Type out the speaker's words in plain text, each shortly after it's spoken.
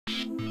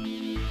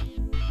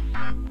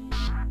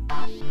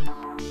Hello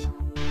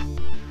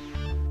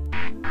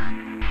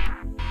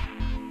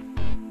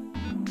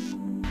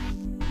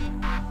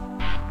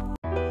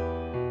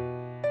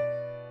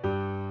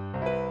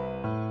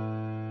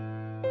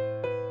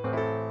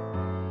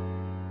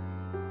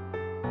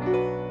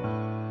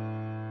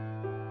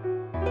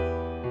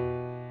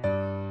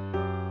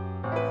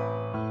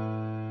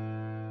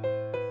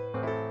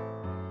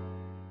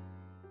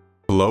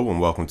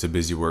and welcome to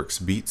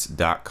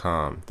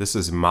BusyWorksBeats.com. This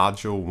is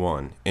Module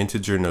 1,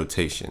 Integer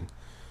Notation.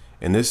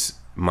 In this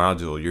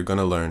module, you're going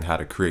to learn how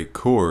to create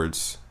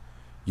chords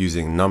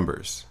using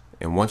numbers.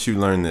 And once you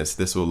learn this,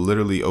 this will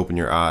literally open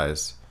your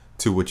eyes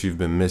to what you've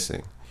been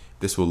missing.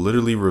 This will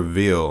literally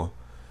reveal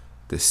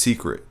the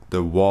secret,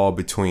 the wall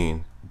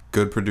between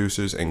good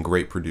producers and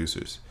great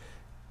producers.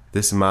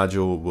 This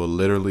module will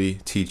literally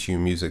teach you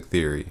music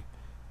theory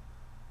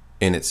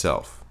in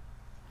itself.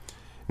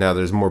 Now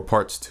there's more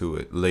parts to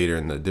it later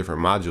in the different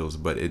modules,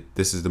 but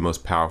this is the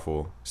most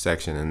powerful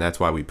section, and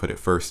that's why we put it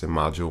first in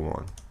module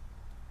 1.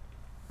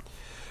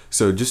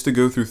 So just to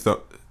go through,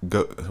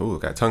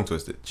 got tongue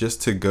twisted.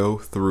 Just to go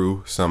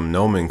through some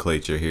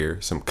nomenclature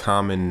here, some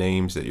common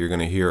names that you're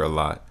going to hear a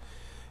lot.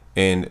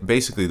 And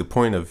basically the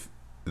point of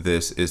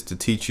this is to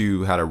teach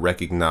you how to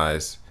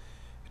recognize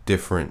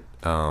different,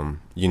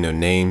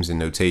 names and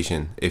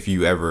notation if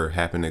you ever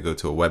happen to go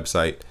to a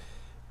website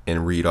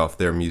and read off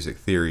their music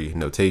theory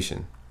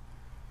notation.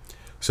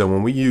 So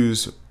when we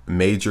use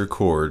major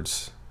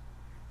chords,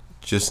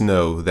 just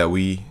know that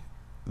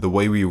the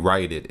way we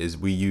write it is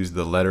we use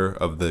the letter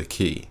of the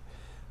key.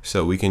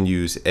 So we can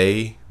use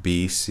A,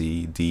 B,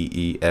 C, D,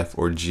 E, F,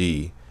 or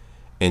G,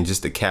 and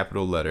just a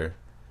capital letter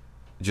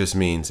just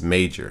means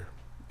major.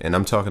 And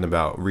I'm talking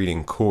about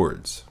reading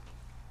chords.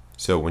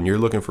 So when you're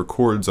looking for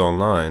chords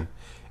online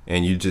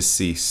and you just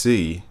see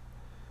C,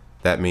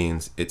 that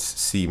means it's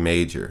C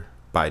major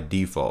by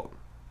default.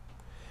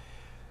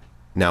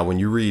 Now when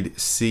you read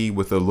C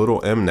with a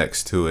little m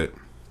next to it,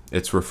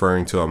 it's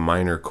referring to a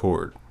minor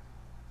chord.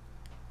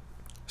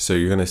 So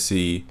you're going to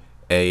see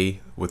A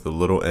with a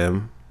little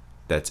m,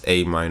 that's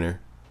A minor.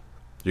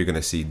 You're going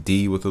to see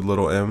D with a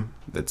little m,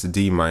 that's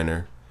D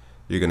minor.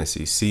 You're going to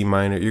see C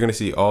minor. You're going to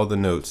see all the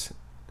notes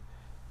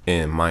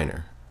in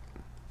minor.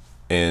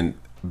 And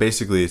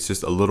basically it's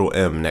just a little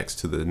m next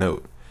to the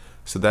note.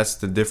 So that's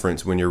the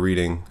difference when you're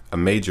reading a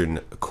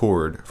major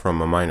chord from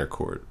a minor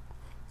chord.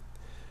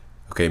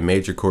 Okay,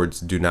 major chords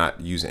do not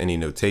use any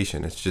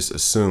notation. It's just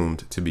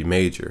assumed to be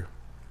major.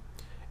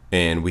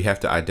 And we have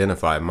to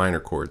identify minor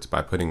chords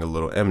by putting a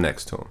little m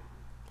next to them.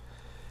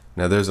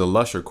 Now there's a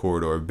lusher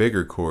chord or a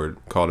bigger chord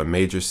called a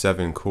major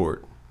 7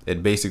 chord.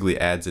 It basically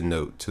adds a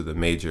note to the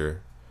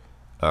major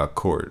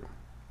chord.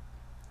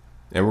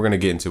 And we're going to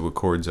get into what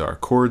chords are.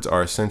 Chords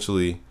are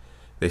essentially,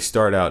 they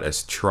start out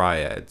as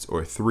triads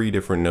or 3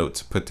 different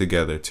notes put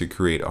together to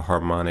create a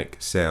harmonic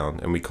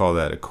sound, and we call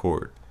that a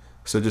chord.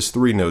 So just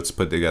 3 notes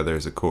put together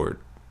as a chord.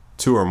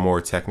 2 or more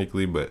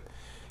technically, but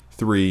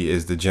 3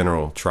 is the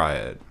general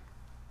triad.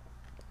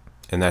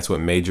 And that's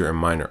what major and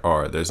minor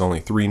are. There's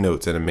only 3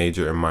 notes in a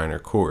major and minor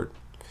chord.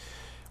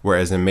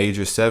 Whereas a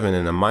major 7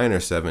 and a minor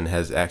 7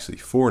 has actually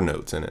 4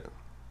 notes in it.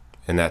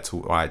 And that's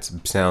why it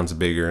sounds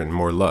bigger and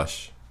more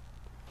lush.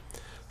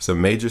 So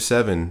major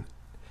 7,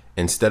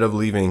 instead of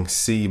leaving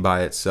C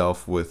by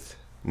itself with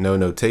no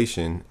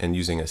notation and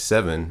using a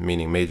 7,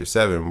 meaning major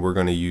 7, we're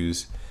going to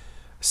use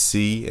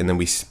C, and then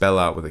we spell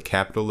out with a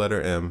capital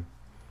letter M,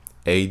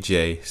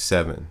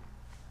 AJ7.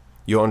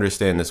 You'll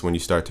understand this when you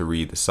start to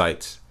read the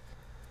sites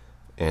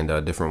and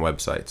different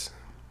websites.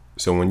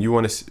 So when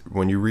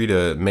you read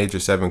a major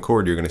 7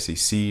 chord, you're going to see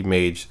C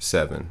major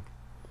 7.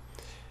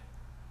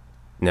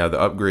 Now the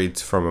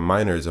upgrades from a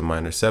minor is a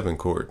minor 7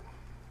 chord.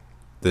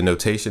 The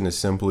notation is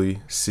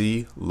simply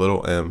C,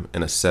 little m,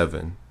 and a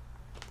 7.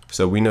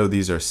 So we know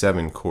these are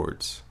 7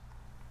 chords.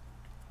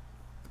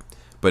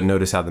 But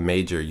notice how the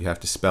major, you have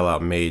to spell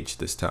out maj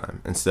this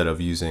time instead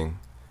of using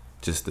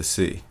just the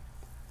C.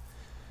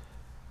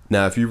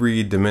 Now if you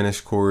read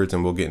diminished chords,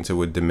 and we'll get into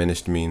what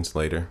diminished means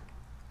later,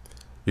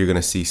 you're going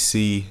to see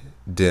C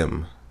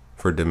dim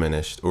for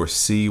diminished, or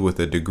C with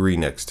a degree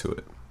next to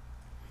it.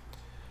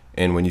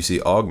 And when you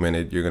see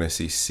augmented, you're going to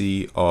see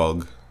C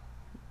aug.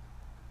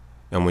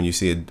 And when you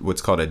see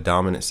what's called a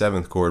dominant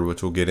 7th chord,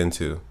 which we'll get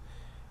into,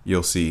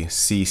 you'll see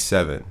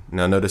C7.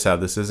 Now notice how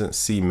this isn't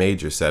C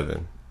major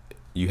 7.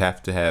 You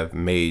have to have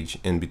maj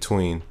in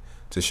between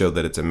to show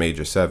that it's a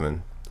major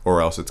 7,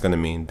 or else it's going to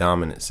mean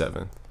dominant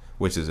 7th,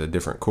 which is a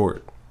different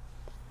chord.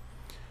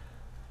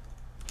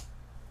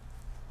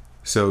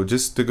 So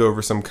just to go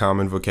over some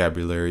common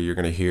vocabulary you're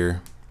going to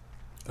hear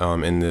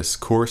in this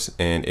course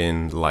and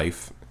in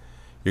life,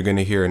 you're going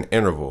to hear an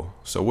interval.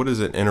 So what does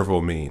an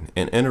interval mean?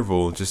 An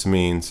interval just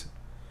means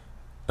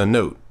a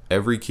note.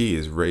 Every key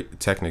is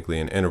technically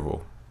an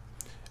interval.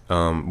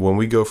 When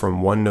we go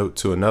from one note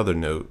to another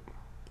note,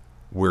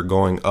 we're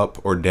going up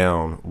or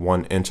down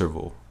one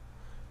interval.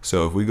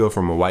 So if we go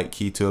from a white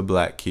key to a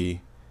black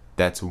key,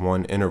 that's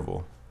one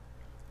interval.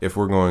 If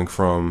we're going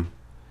from,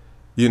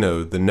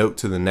 the note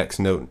to the next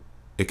note,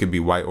 it could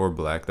be white or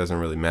black, doesn't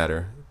really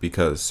matter,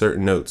 because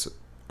certain notes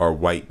are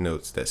white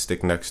notes that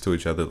stick next to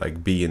each other,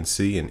 like B and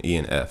C and E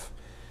and F.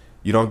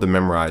 You don't have to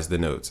memorize the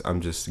notes.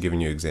 I'm just giving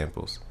you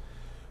examples.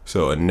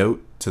 So a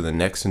note to the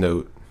next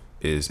note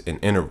is an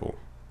interval.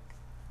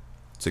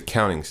 It's a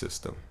counting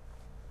system.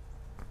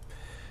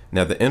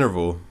 Now the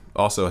interval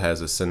also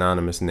has a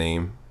synonymous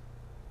name,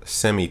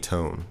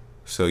 semitone.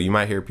 So you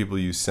might hear people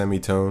use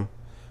semitone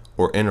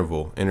or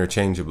interval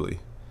interchangeably.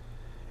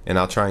 And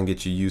I'll try and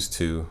get you used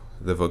to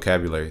the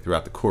vocabulary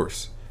throughout the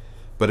course.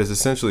 But it's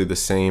essentially the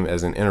same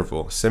as an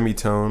interval.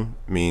 Semitone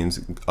means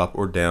up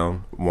or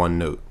down one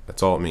note.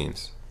 That's all it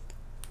means.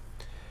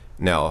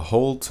 Now a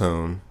whole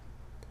tone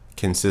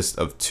consists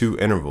of two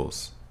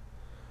intervals.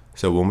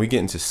 So when we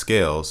get into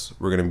scales,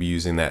 we're going to be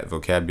using that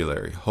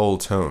vocabulary, whole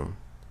tone.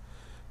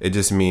 It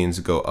just means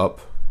go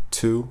up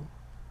two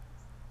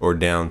or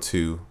down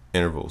two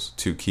intervals,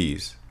 two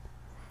keys.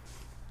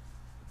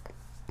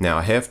 Now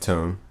a half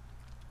tone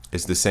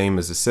is the same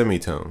as a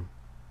semitone.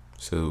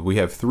 So we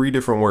have three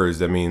different words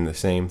that mean the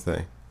same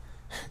thing.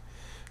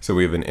 So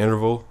we have an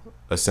interval,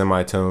 a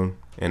semitone,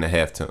 and a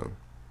half tone.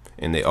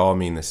 And they all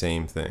mean the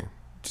same thing,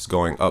 just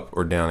going up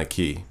or down a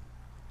key.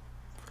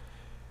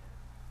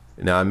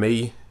 Now I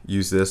may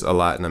use this a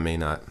lot and I may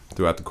not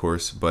throughout the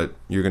course, but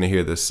you're going to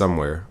hear this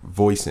somewhere.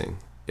 Voicing.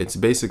 It's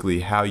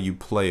basically how you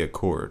play a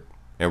chord,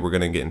 and we're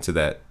going to get into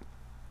that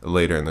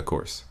later in the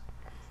course.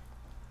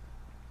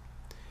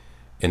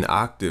 An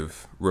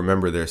octave,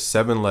 remember there's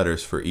 7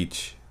 letters for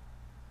each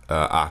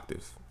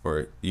octave,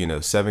 or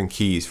 7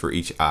 keys for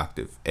each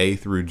octave, A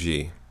through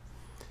G.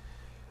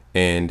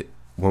 And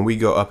when we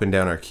go up and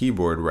down our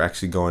keyboard, we're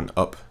actually going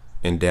up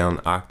and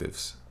down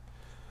octaves.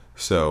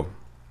 So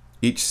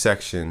each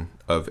section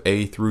of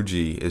A through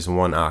G is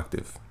 1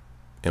 octave.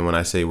 And when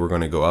I say we're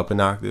going to go up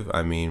an octave,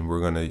 I mean we're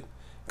going to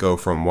go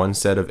from one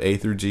set of A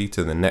through G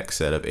to the next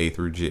set of A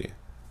through G,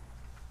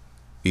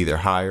 either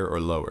higher or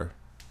lower.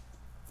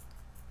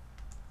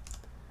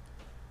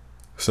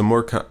 Some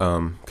more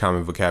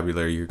common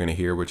vocabulary you're going to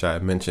hear, which I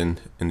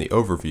mentioned in the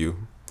overview,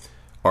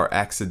 are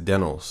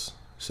accidentals.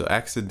 So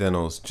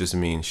accidentals just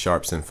mean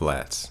sharps and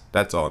flats.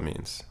 That's all it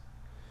means.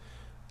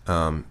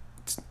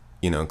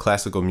 In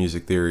classical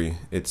music theory,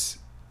 it's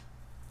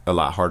a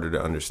lot harder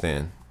to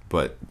understand,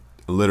 but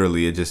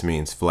literally it just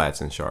means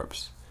flats and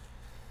sharps.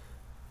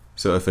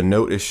 So if a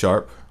note is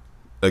sharp,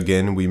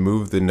 again, we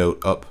move the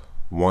note up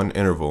 1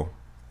 interval.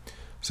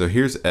 So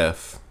here's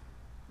F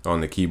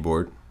on the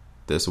keyboard,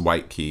 this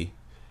white key.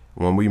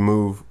 When we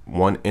move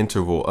 1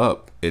 interval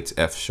up, it's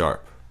F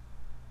sharp.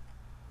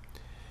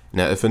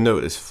 Now if a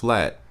note is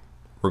flat,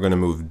 we're going to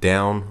move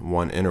down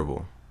 1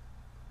 interval.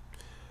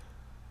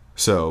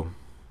 So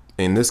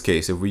in this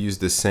case, if we use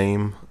the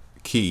same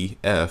key,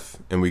 F,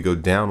 and we go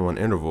down 1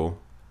 interval,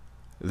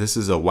 this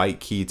is a white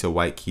key to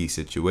white key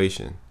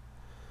situation.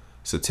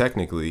 So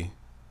technically,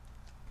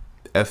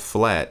 F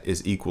flat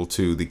is equal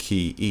to the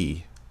key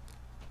E.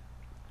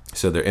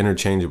 So they're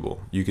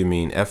interchangeable. You can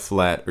mean F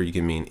flat or you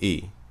can mean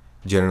E.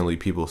 Generally,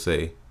 people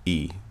say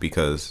E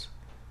because,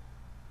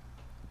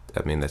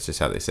 that's just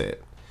how they say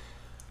it.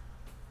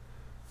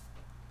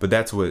 But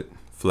that's what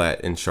flat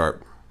and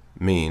sharp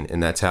mean,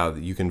 and that's how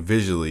you can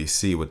visually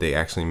see what they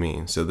actually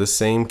mean. So this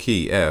same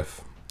key,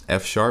 F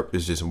sharp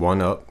is just 1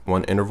 up,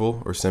 1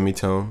 interval or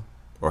semitone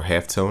or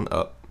half tone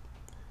up.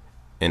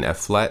 And F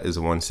flat is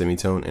 1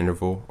 semitone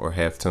interval or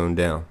half tone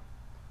down.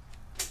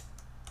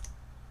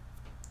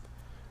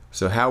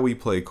 So how we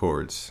play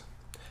chords.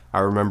 I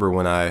remember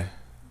when I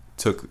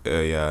took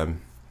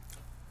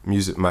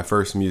my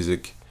first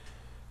music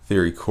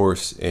theory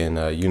course in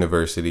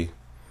university,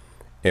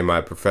 and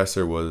my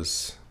professor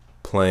was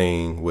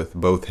playing with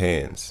both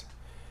hands.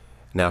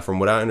 Now, from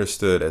what I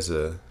understood as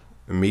a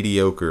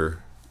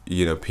mediocre,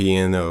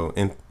 piano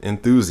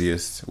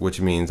enthusiast,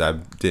 which means I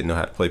didn't know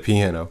how to play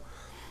piano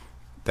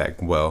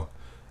that well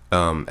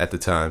at the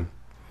time.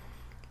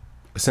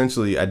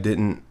 Essentially, I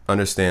didn't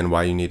understand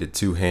why you needed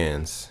 2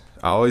 hands.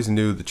 I always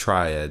knew the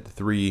triad,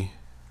 3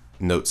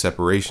 note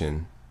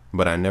separation,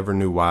 but I never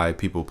knew why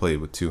people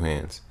played with 2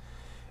 hands.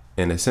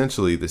 And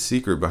essentially the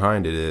secret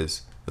behind it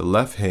is the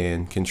left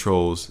hand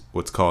controls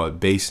what's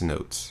called bass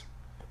notes,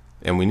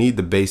 and we need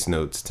the bass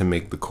notes to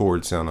make the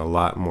chord sound a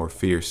lot more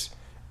fierce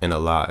and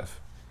alive.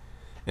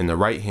 And the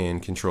right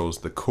hand controls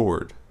the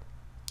chord,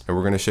 and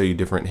we're going to show you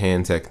different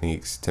hand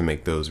techniques to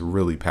make those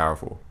really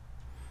powerful.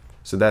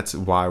 So that's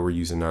why we're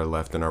using our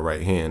left and our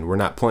right hand. We're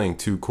not playing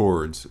 2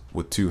 chords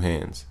with 2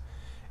 hands.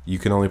 You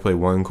can only play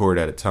 1 chord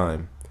at a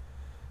time.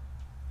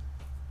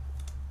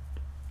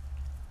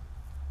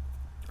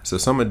 So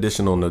some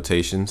additional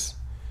notations.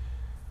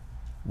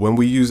 When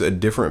we use a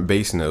different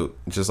bass note,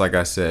 just like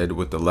I said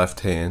with the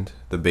left hand,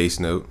 the bass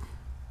note,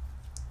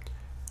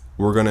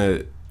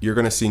 you're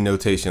gonna see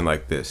notation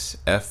like this,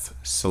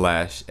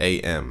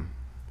 F/AM.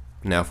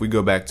 Now if we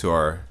go back to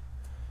our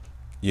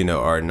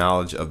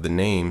knowledge of the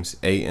names,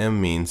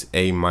 AM means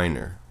A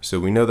minor. So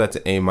we know that's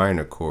an A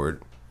minor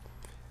chord,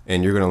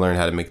 and you're gonna learn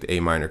how to make the A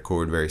minor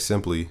chord very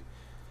simply.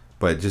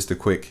 But just a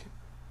quick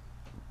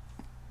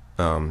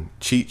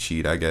cheat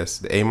sheet, I guess.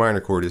 The A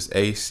minor chord is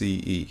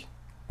ACE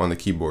on the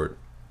keyboard.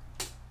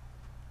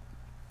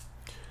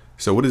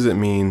 So what does it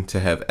mean to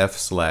have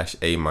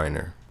F/A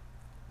minor?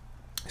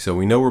 So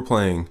we know we're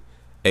playing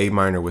A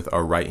minor with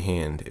our right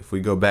hand. If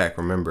we go back,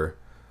 remember,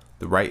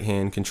 the right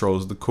hand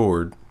controls the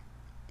chord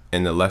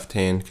and the left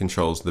hand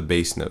controls the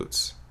bass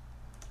notes.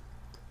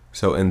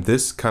 So in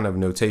this kind of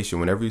notation,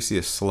 whenever you see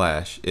a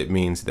slash, it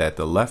means that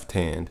the left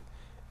hand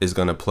is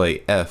going to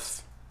play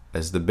F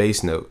as the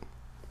bass note,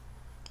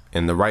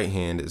 and the right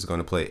hand is going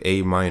to play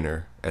A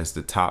minor as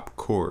the top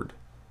chord.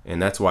 And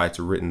that's why it's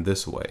written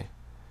this way.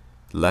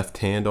 Left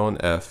hand on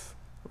F,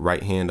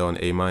 right hand on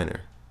A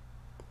minor.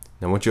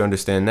 Now once you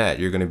understand that,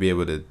 you're going to be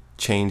able to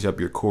change up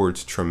your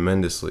chords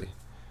tremendously,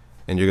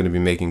 and you're going to be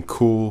making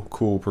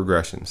cool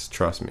progressions,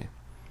 trust me.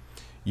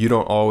 You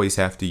don't always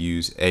have to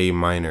use A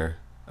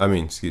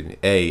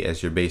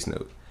as your bass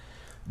note.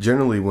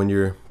 Generally, when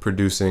you're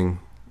producing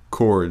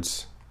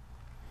chords,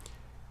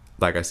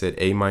 like I said,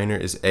 A minor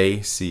is A,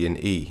 C, and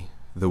E.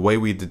 The way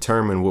we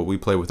determine what we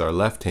play with our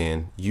left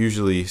hand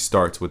usually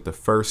starts with the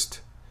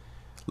first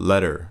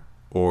letter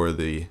or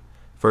the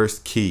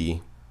first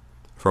key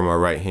from our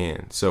right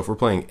hand. So if we're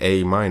playing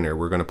A minor,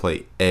 we're going to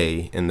play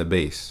A in the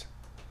bass,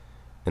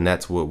 and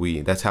that's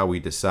how we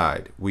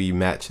decide. We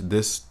match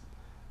this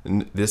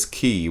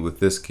key with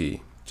this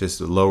key,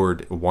 just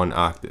lowered 1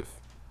 octave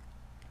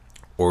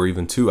or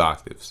even 2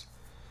 octaves.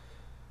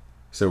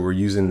 So we're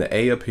using the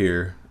A up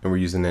here and we're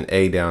using an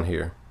A down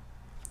here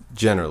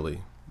generally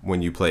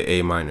when you play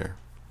A minor.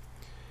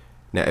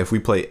 Now if we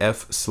play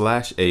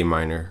F/A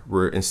minor,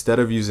 we're, instead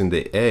of using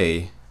the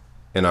A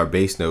in our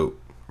bass note,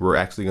 we're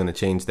actually going to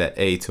change that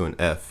A to an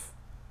F.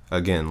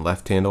 Again,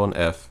 left hand on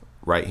F,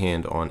 right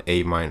hand on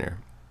A minor.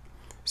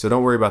 So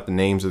don't worry about the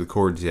names of the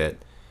chords yet.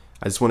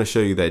 I just want to show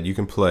you that you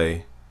can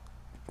play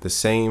the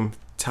same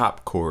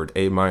top chord,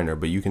 A minor,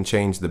 but you can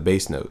change the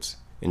bass notes,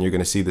 and you're going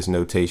to see this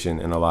notation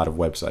in a lot of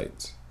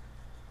websites.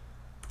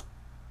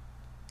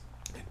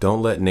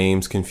 Don't let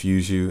names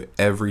confuse you.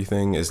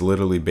 Everything is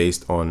literally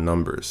based on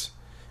numbers.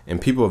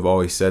 And people have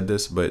always said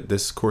this, but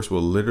this course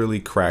will literally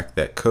crack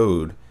that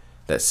code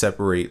that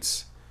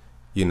separates,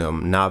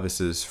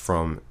 novices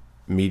from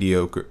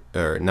mediocre,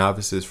 or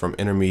novices from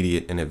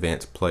intermediate and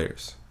advanced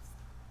players.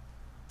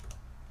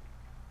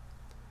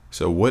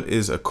 So what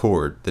is a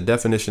chord? The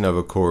definition of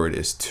a chord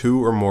is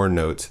 2 or more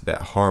notes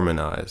that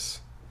harmonize.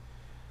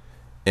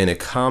 And a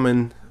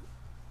common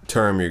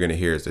term you're going to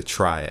hear is a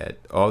triad.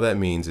 All that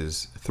means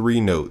is 3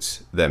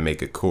 notes that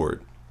make a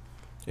chord.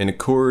 And a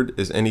chord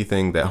is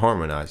anything that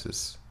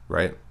harmonizes,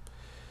 right?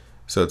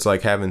 So it's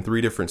like having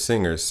 3 different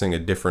singers sing a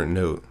different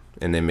note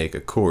and they make a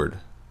chord.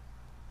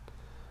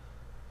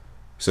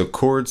 So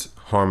chords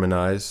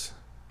harmonize.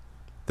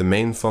 The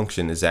main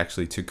function is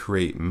actually to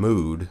create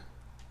mood,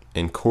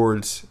 and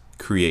chords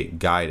create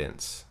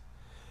guidance.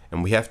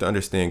 And we have to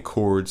understand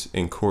chords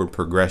and chord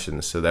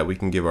progressions so that we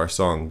can give our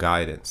song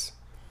guidance.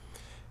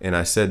 And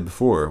I said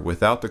before,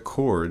 without the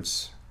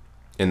chords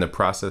in the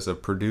process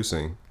of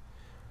producing,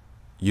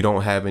 you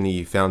don't have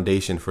any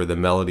foundation for the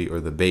melody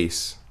or the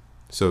bass.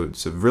 So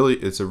it's a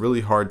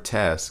really hard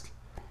task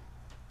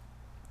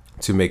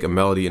to make a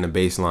melody and a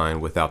bass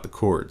line without the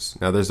chords.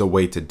 Now there's a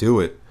way to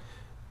do it,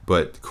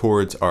 but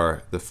chords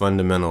are the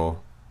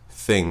fundamental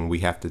thing we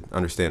have to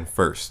understand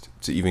first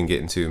to even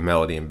get into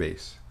melody and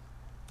bass.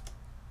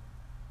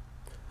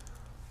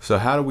 So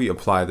how do we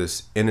apply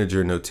this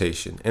integer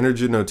notation?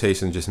 Integer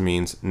notation just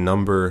means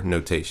number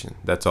notation.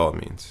 That's all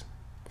it means.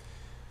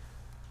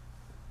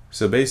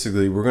 So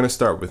basically, we're going to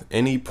start with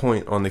any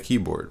point on the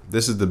keyboard.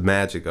 This is the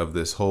magic of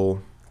this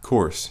whole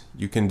course.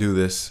 You can do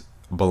this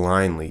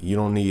blindly. You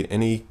don't need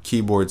any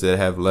keyboards that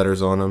have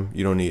letters on them.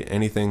 You don't need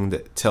anything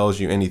that tells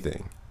you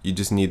anything. You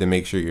just need to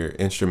make sure your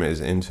instrument is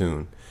in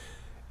tune.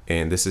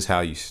 And this is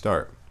how you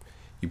start.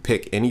 You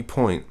pick any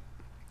point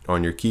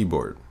on your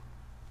keyboard.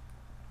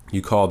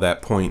 You call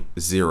that point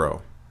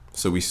 0.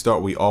 So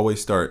we always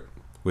start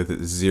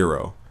with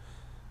 0.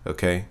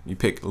 Okay? You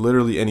pick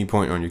literally any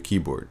point on your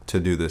keyboard to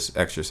do this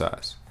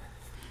exercise.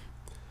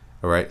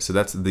 All right? So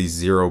that's the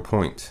 0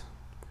 point.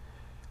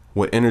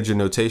 What integer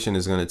notation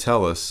is going to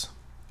tell us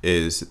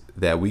is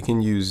that we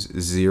can use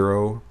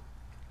 0,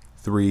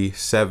 3,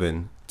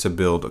 7 to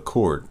build a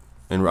chord.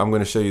 And I'm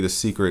going to show you the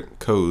secret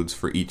codes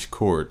for each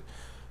chord,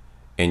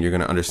 and you're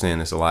going to understand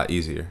this a lot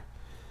easier.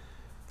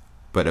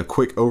 But a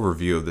quick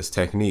overview of this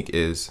technique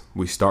is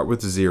we start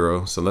with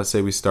 0. So let's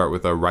say we start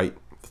with our right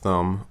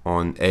thumb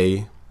on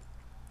A.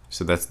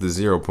 So that's the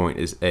 0 point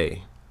is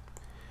A.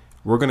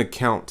 We're going to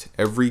count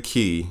every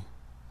key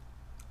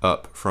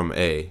up from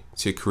A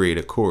to create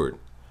a chord.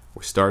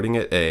 We're starting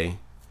at A,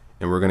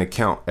 and we're going to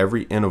count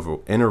every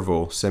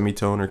interval,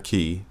 semitone or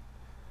key,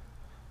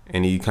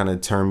 any kind of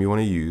term you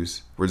want to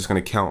use. We're just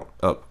going to count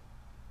up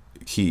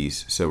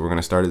keys. So we're going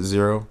to start at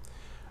 0.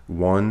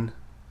 1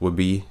 would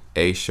be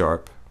A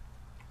sharp.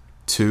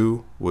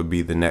 2 would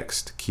be the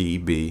next key,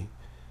 B.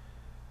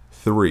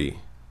 3,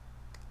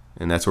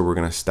 and that's where we're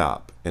going to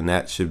stop, and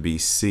that should be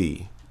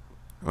C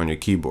on your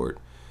keyboard.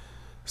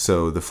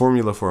 So the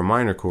formula for a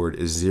minor chord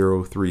is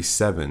 0, 3,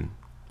 7.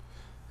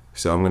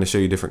 So I'm going to show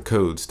you different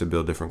codes to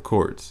build different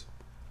chords.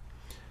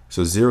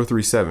 So 0,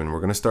 3, 7,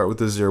 we're going to start with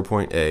the 0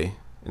 point A,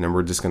 and then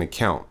we're just going to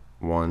count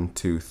 1,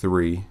 2,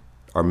 3.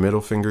 Our middle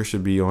finger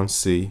should be on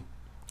C,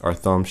 our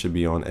thumb should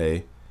be on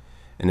A,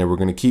 and then we're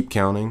going to keep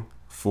counting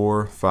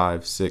 4,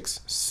 5, 6,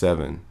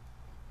 7,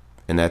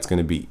 and that's going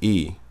to be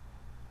E.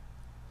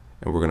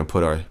 And we're going to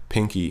put our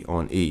pinky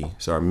on E.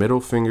 So our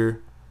middle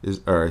finger is,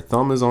 our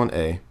thumb is on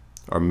A,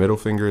 our middle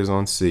finger is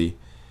on C,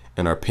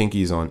 and our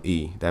pinky is on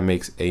E. That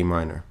makes A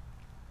minor.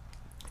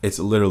 It's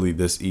literally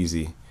this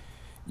easy.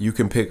 You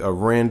can pick a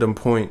random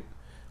point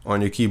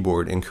on your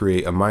keyboard and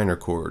create a minor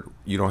chord.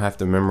 You don't have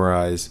to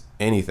memorize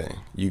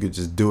anything. You could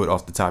just do it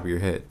off the top of your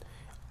head.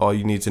 All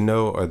you need to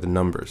know are the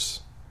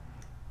numbers.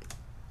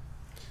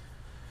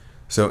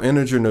 So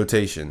integer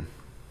notation.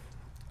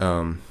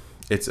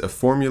 It's a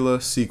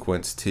formula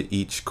sequence to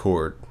each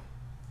chord,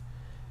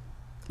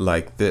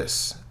 like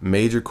this.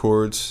 Major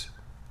chords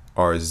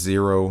are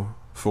 0,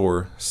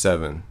 4,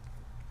 7.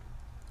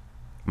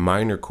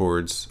 Minor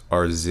chords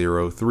are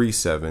 0, 3,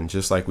 7,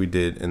 just like we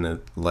did in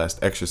the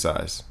last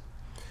exercise.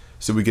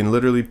 So we can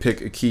literally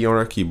pick a key on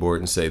our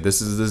keyboard and say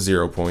this is the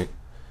 0 point,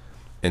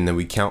 and then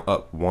we count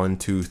up 1,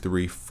 2,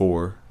 3,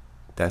 4.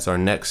 That's our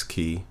next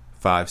key.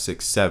 5,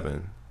 6,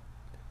 7.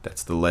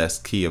 That's the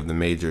last key of the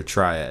major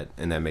triad,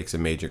 and that makes a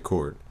major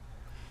chord.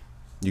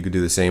 You could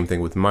do the same thing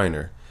with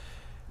minor.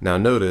 Now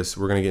notice,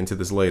 we're going to get into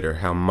this later,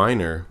 how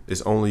minor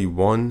is only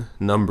one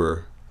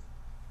number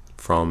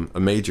from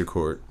a major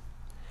chord.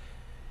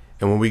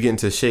 And when we get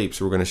into shapes,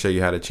 we're going to show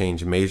you how to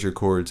change major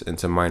chords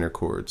into minor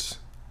chords.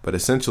 But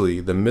essentially,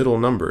 the middle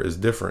number is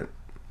different.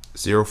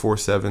 0, 4,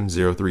 7,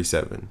 0, 3,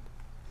 7.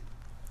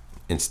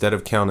 Instead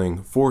of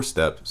counting 4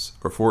 steps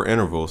or 4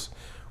 intervals,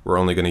 we're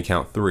only going to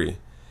count 3.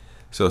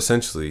 So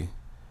essentially,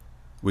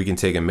 we can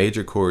take a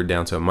major chord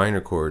down to a minor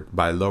chord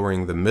by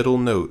lowering the middle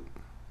note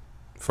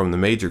from the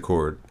major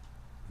chord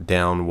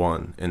down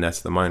 1, and that's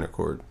the minor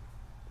chord.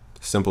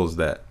 Simple as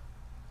that.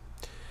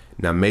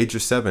 Now major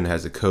 7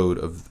 has a code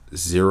of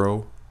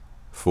 0,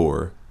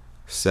 4,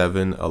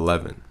 7,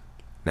 11.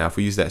 Now if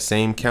we use that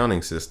same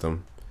counting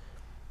system,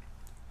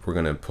 we're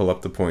going to pull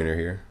up the pointer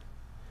here.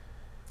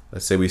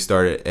 Let's say we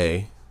start at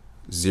A,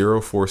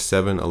 0, 4,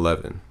 7,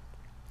 11.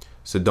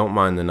 So don't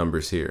mind the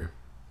numbers here.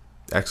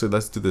 Actually,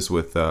 let's do this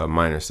with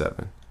minor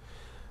 7.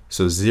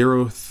 So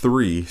 0,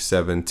 3,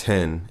 7,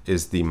 10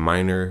 is the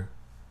minor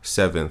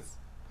 7th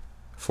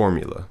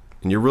formula.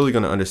 And you're really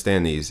going to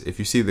understand these if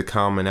you see the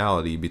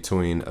commonality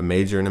between a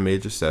major and a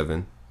major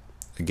 7.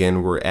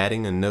 Again, we're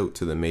adding a note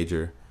to the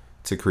major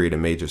to create a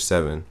major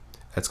 7.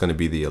 That's going to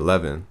be the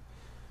 11.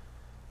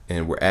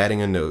 And we're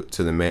adding a note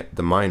to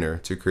the minor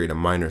to create a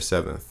minor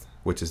 7th,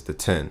 which is the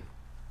 10.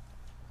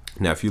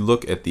 Now, if you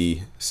look at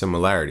the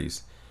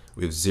similarities,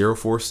 we have 0,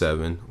 4,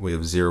 7, we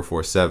have 0,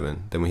 4,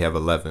 7, then we have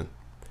 11.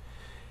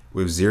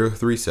 We have 0,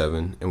 3,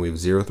 7, and we have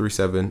 0, 3,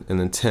 7, and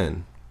then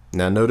 10.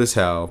 Now notice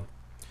how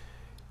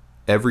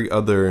every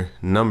other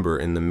number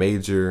in the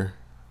major,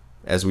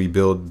 as we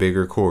build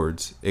bigger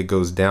chords, it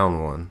goes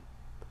down 1.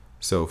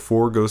 So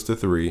 4 goes to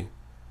 3,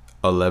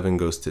 11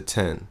 goes to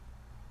 10.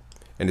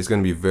 And it's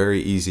going to be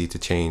very easy to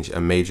change a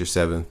major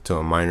 7th to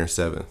a minor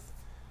 7th,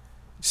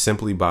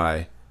 simply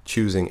by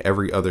choosing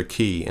every other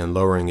key and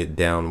lowering it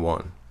down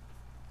 1.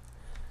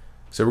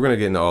 So we're going to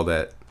get into all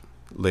that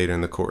later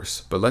in the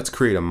course, but let's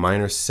create a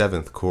minor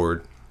 7th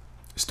chord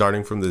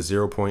starting from the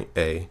 0 point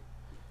A.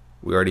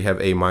 We already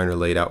have A minor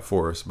laid out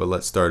for us, but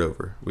let's start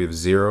over. We have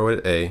 0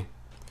 at A,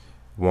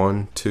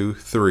 1, 2,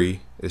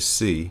 3 is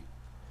C,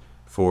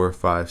 4,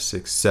 5,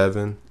 6,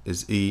 7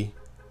 is E,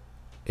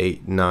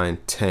 8, 9,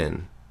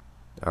 10.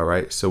 All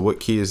right, so what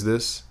key is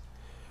this?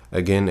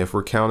 Again, if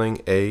we're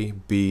counting A,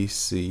 B,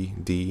 C,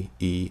 D,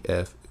 E,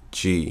 F,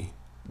 G,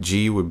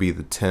 G would be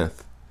the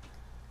 10th.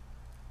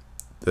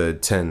 The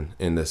 10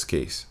 in this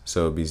case.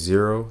 So it'd be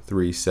 0,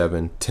 3,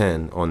 7,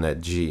 10 on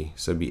that G.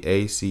 So it'd be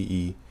A, C,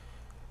 E,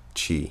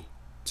 G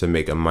to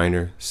make a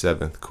minor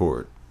 7th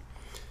chord.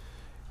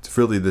 It's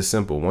really this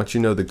simple. Once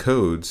you know the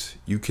codes,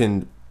 you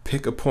can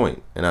pick a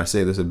point. And I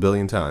say this a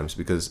billion times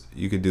because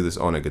you could do this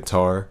on a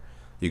guitar.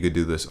 You could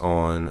do this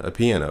on a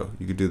piano.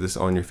 You could do this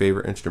on your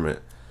favorite instrument.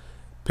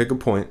 Pick a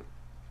point.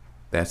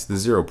 That's the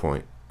 0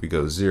 point. We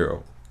go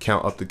 0.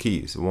 Count up the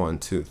keys. 1,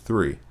 2,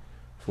 3,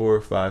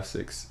 4, 5,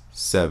 6,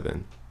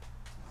 7,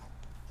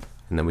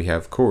 and then we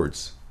have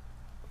chords.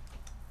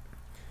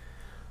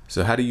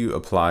 So how do you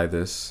apply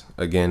this?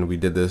 Again, we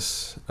did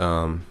this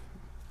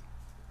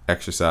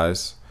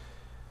exercise.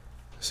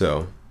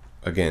 So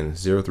again,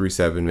 0, 3,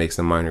 7 makes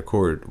the minor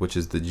chord, which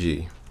is the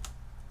G.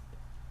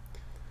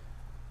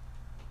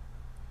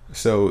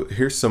 So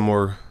here's some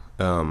more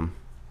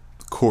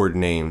chord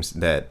names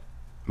that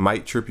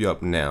might trip you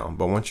up now,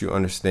 but once you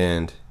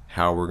understand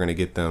how we're going to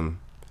get them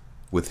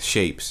with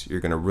shapes, you're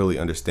going to really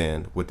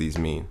understand what these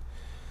mean.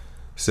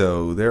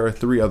 So there are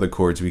 3 other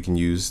chords we can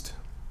use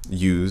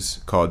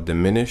called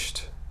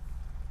diminished,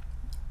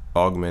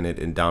 augmented,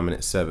 and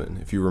dominant 7.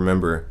 If you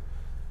remember,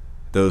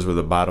 those were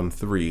the bottom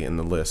 3 in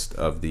the list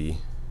of the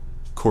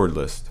chord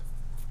list.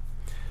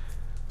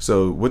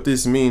 So what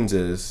this means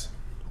is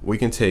we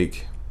can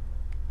take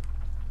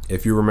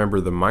If you remember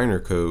the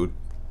minor code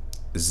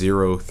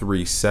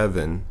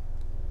 037,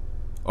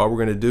 all we're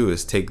going to do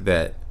is take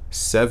that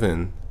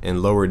 7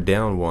 and lower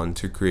down 1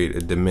 to create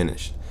a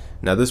diminished.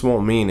 Now this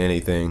won't mean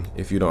anything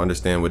if you don't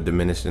understand what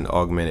diminished and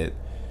augmented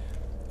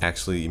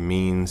actually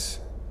means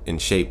in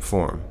shape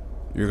form.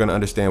 You're going to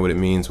understand what it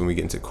means when we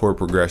get into chord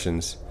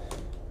progressions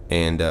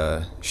and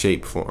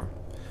shape form.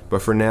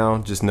 But for now,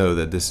 just know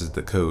that this is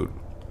the code.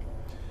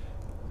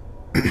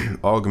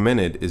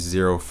 Augmented is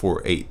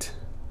 048.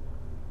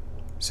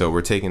 So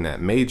we're taking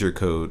that major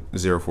code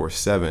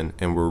 047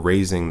 and we're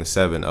raising the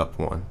 7 up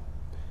 1.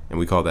 And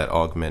we call that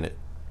augmented.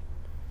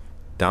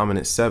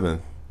 Dominant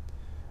 7th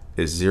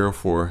is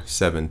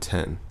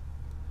 04710.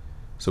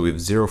 So we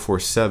have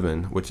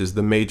 047, which is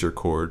the major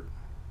chord,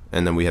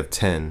 and then we have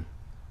 10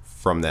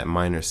 from that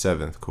minor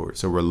 7th chord.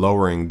 So we're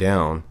lowering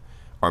down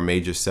our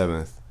major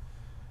 7th.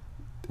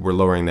 We're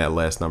lowering that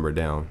last number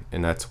down,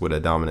 and that's what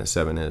a dominant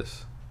 7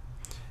 is.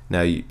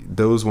 Now,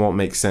 those won't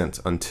make sense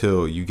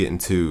until you get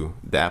into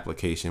the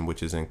application,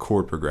 which is in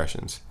chord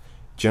progressions.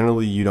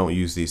 Generally, you don't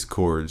use these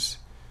chords,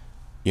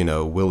 you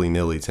know,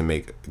 willy-nilly to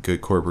make good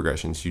chord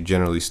progressions. You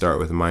generally start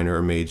with minor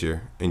or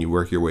major, and you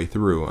work your way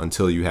through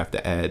until you have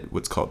to add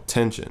what's called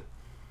tension.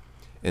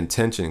 And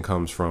tension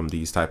comes from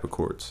these type of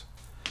chords.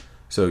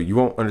 So you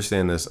won't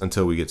understand this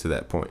until we get to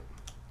that point.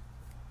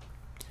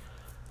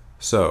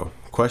 So,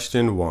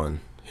 question 1.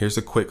 Here's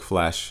a quick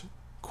flash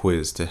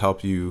quiz to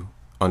help you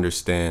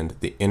understand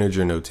the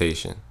integer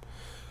notation.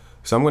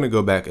 So I'm going to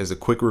go back as a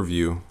quick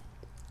review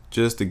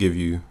just to give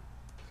you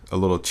a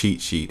little cheat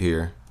sheet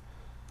here.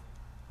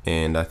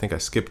 And I think I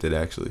skipped it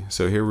actually.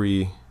 So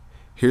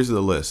here's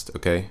the list,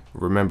 okay?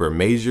 Remember,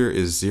 major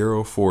is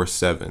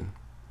 047.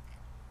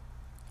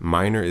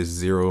 Minor is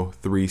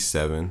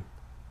 037.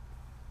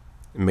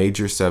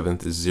 Major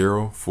 7th is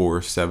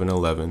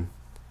 04711.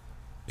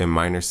 And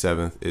minor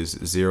 7th is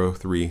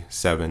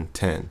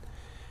 03710.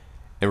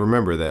 And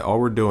remember that all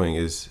we're doing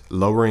is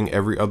lowering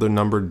every other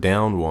number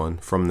down 1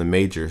 from the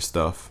major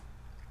stuff,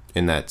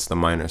 and that's the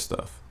minor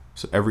stuff.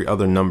 So every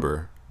other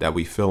number that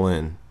we fill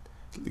in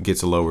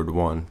gets lowered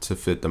 1 to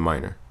fit the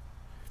minor.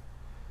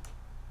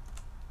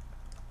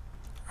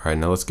 All right,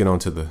 now let's get on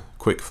to the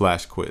quick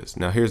flash quiz.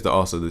 Now here's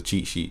also the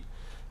cheat sheet.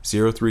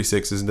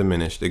 036 is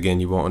diminished. Again,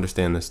 you won't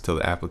understand this till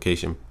the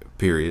application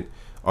period.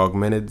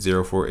 Augmented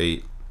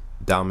 048,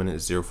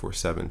 dominant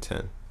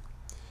 04710.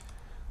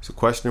 So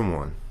question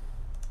 1.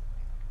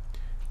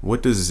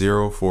 What does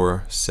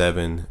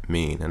 047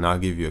 mean? And I'll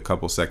give you a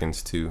couple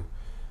seconds to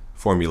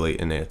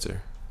formulate an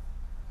answer.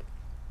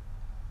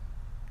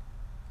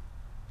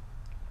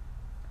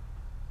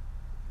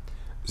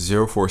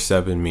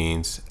 .047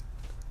 means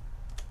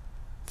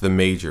the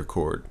major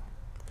chord.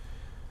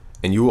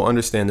 And you will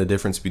understand the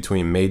difference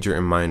between major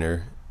and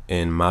minor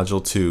in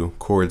Module 2,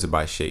 chords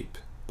by shape.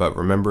 But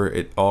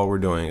remember, all we're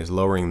doing is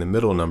lowering the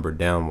middle number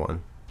down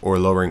 1, or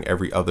lowering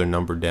every other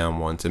number down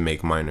 1 to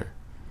make minor.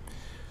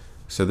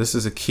 So this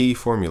is a key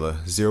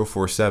formula,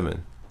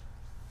 047,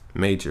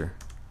 major.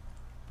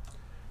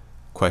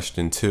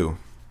 Question 2,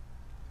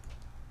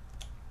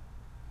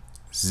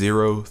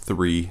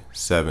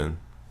 037.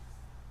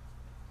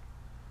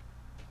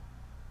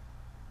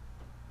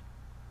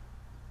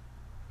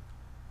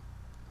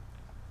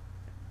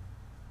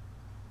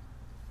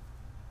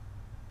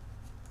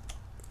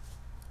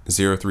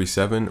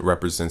 .037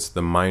 represents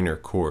the minor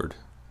chord.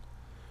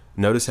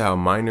 Notice how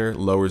minor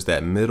lowers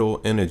that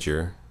middle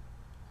integer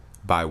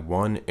by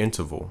 1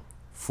 interval.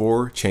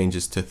 4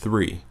 changes to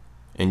 3,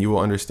 and you will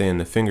understand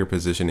the finger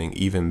positioning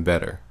even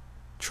better.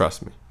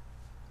 Trust me.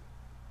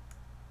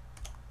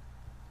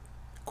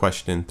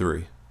 Question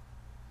 3.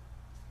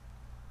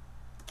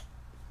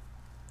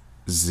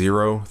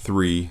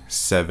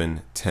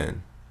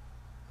 03710.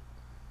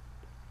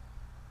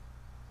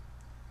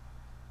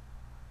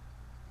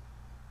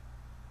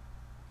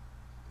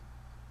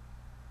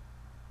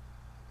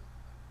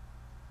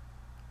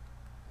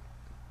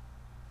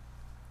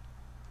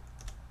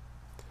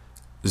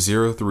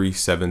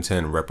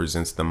 .03710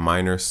 represents the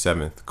minor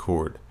 7th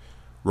chord.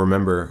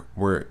 Remember,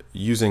 we're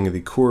using the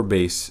chord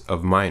base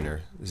of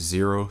minor,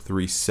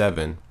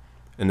 037,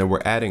 and then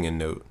we're adding a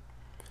note,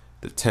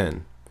 the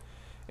 10.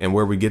 And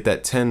where we get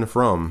that 10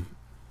 from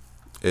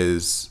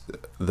is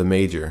the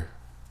major.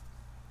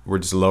 We're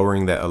just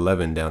lowering that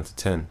 11 down to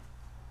 10.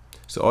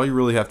 So all you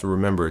really have to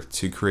remember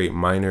to create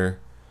minor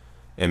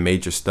and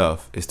major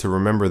stuff is to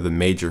remember the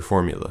major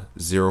formula,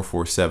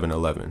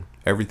 04711.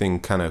 Everything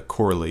kind of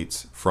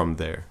correlates from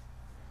there.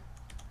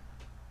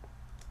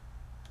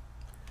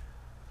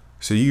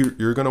 So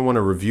you're going to want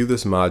to review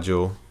this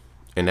module,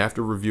 and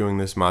after reviewing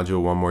this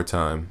module one more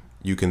time,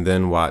 you can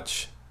then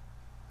watch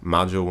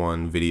Module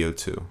 1 Video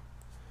 2.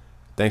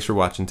 Thanks for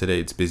watching today.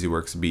 It's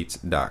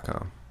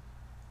busyworksbeats.com.